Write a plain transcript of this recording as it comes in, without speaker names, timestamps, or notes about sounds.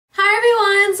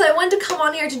wanted to come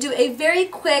on here to do a very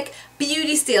quick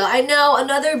beauty steal. I know,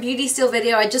 another beauty steal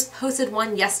video. I just posted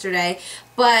one yesterday,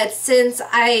 but since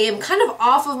I am kind of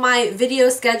off of my video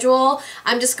schedule,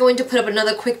 I'm just going to put up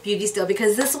another quick beauty steal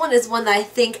because this one is one that I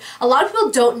think a lot of people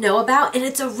don't know about, and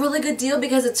it's a really good deal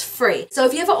because it's free. So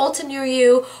if you have an Ulta near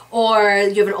you, or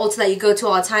you have an Ulta that you go to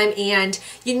all the time and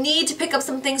you need to pick up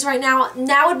some things right now,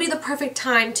 now would be the perfect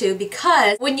time to,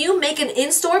 because when you make an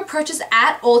in-store purchase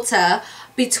at Ulta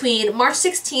between March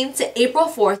 16th to April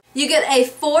 4th, you get a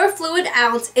 4 fluid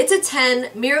ounce, it's a 10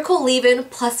 Miracle Leave-In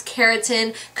plus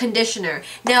Keratin conditioner.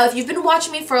 Now, if you've been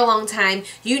watching me for a long time,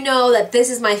 you know that this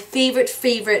is my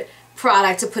favorite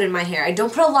product to put in my hair. I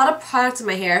don't put a lot of products in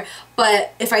my hair,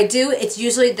 but if I do, it's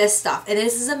usually this stuff, and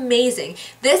this is amazing.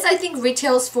 This, I think,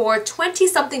 retails for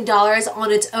 $20-something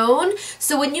on its own,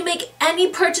 so when you make any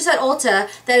purchase at Ulta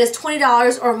that is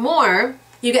 $20 or more,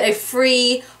 you get a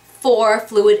free 4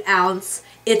 fluid ounce,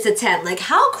 it's a 10. Like,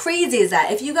 how crazy is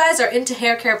that? If you guys are into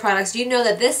hair care products, you know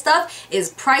that this stuff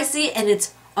is pricey and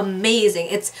it's amazing.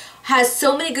 It has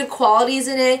so many good qualities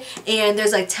in it, and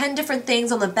there's like 10 different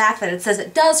things on the back that it says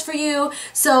it does for you.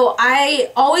 So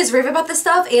I always rave about this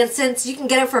stuff, and since you can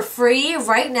get it for free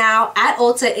right now at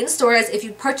Ulta in stores if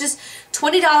you purchase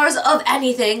 $20 of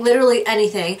anything, literally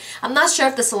anything. I'm not sure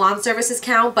if the salon services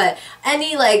count, but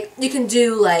any, like, you can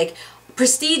do like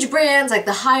prestige brands, like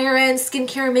the higher end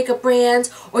skincare and makeup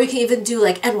brands, or you can even do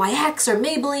like NYX or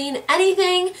Maybelline,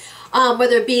 anything,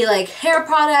 whether it be like hair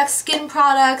products, skin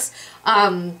products,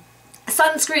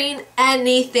 sunscreen,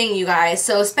 anything, you guys.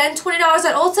 So spend $20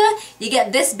 at Ulta, you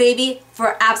get this baby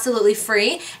for absolutely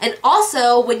free. And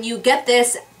also, when you get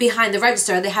this behind the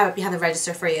register, they have it behind the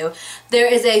register for you,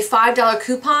 there is a $5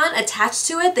 coupon attached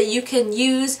to it that you can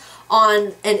use on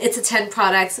an It's a 10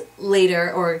 product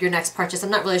later, or your next purchase. I'm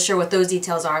not really sure what those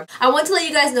details are. I want to let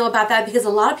you guys know about that because a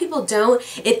lot of people don't.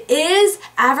 It is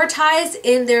advertised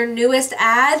in their newest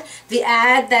ad, the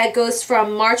ad that goes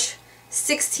from March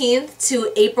 16th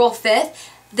to April 5th.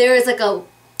 There is like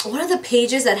one of the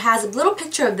pages that has a little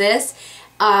picture of this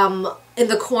in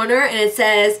the corner, and it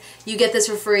says you get this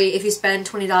for free if you spend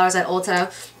 $20 at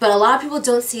Ulta, but a lot of people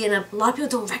don't see it and a lot of people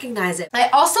don't recognize it. I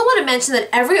also want to mention that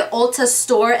every Ulta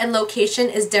store and location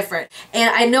is different,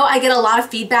 and I know I get a lot of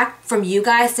feedback from you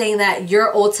guys saying that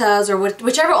your Ultas, or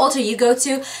whichever Ulta you go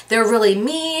to, they're really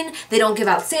mean, they don't give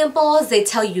out samples, they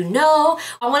tell you no.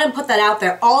 I want to put that out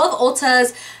there. All of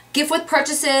Ulta's gift with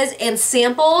purchases and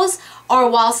samples are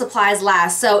while supplies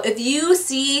last. So if you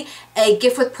see a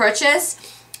gift with purchase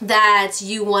that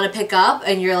you want to pick up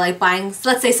and you're like buying,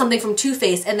 let's say, something from Too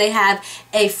Faced and they have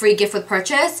a free gift with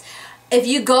purchase, if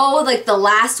you go like the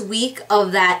last week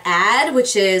of that ad,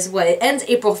 which is what, it ends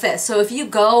April 5th, so if you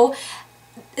go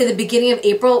in the beginning of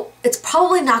April, it's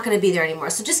probably not going to be there anymore.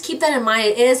 So just keep that in mind.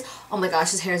 It is, oh my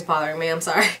gosh, this hair is bothering me, I'm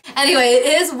sorry. Anyway,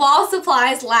 it is while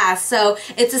supplies last, so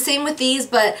it's the same with these,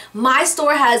 but my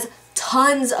store has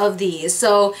tons of these,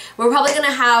 so we're probably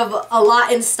gonna have a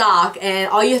lot in stock,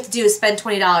 and all you have to do is spend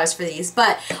 $20 for these.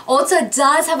 But Ulta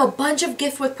does have a bunch of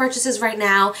gift with purchases right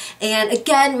now, and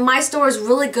again, my store is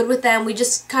really good with them. We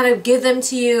just kind of give them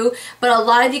to you, but a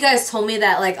lot of you guys told me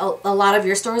that like a lot of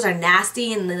your stores are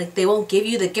nasty and like they won't give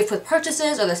you the gift with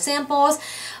purchases or the samples,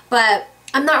 but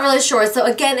I'm not really sure. So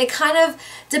again, it kind of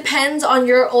depends on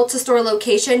your Ulta store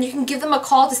location. You can give them a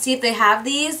call to see if they have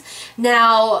these.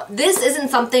 Now, this isn't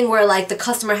something where like the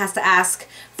customer has to ask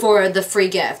for the free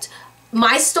gift.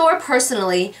 My store,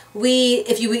 personally,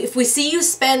 if we see you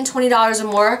spend $20 or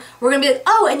more, we're gonna be like,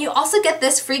 oh, and you also get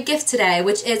this free gift today,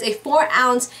 which is a 4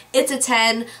 ounce It's a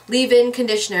 10 leave-in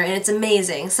conditioner, and it's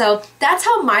amazing. So that's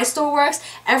how my store works.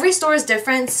 Every store is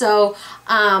different, so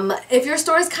if your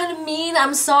store is kind of mean,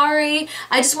 I'm sorry.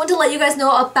 I just want to let you guys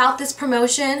know about this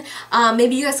promotion.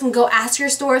 Maybe you guys can go ask your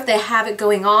store if they have it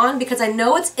going on, because I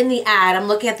know it's in the ad. I'm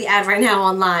looking at the ad right now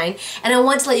online, and I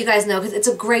want to let you guys know because it's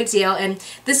a great deal, and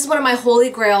this is one of my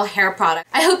holy grail hair products.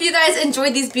 I hope you guys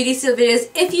enjoyed these beauty steal videos.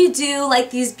 If you do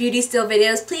like these beauty steal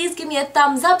videos, please give me a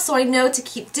thumbs up so I know to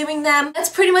keep doing them. That's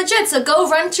pretty much it. So go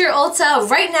run to your Ulta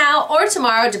right now or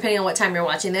tomorrow, depending on what time you're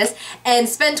watching this, and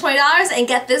spend $20 and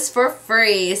get this for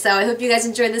free. So I hope you guys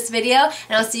enjoyed this video,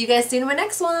 and I'll see you guys soon in my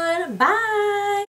next one. Bye!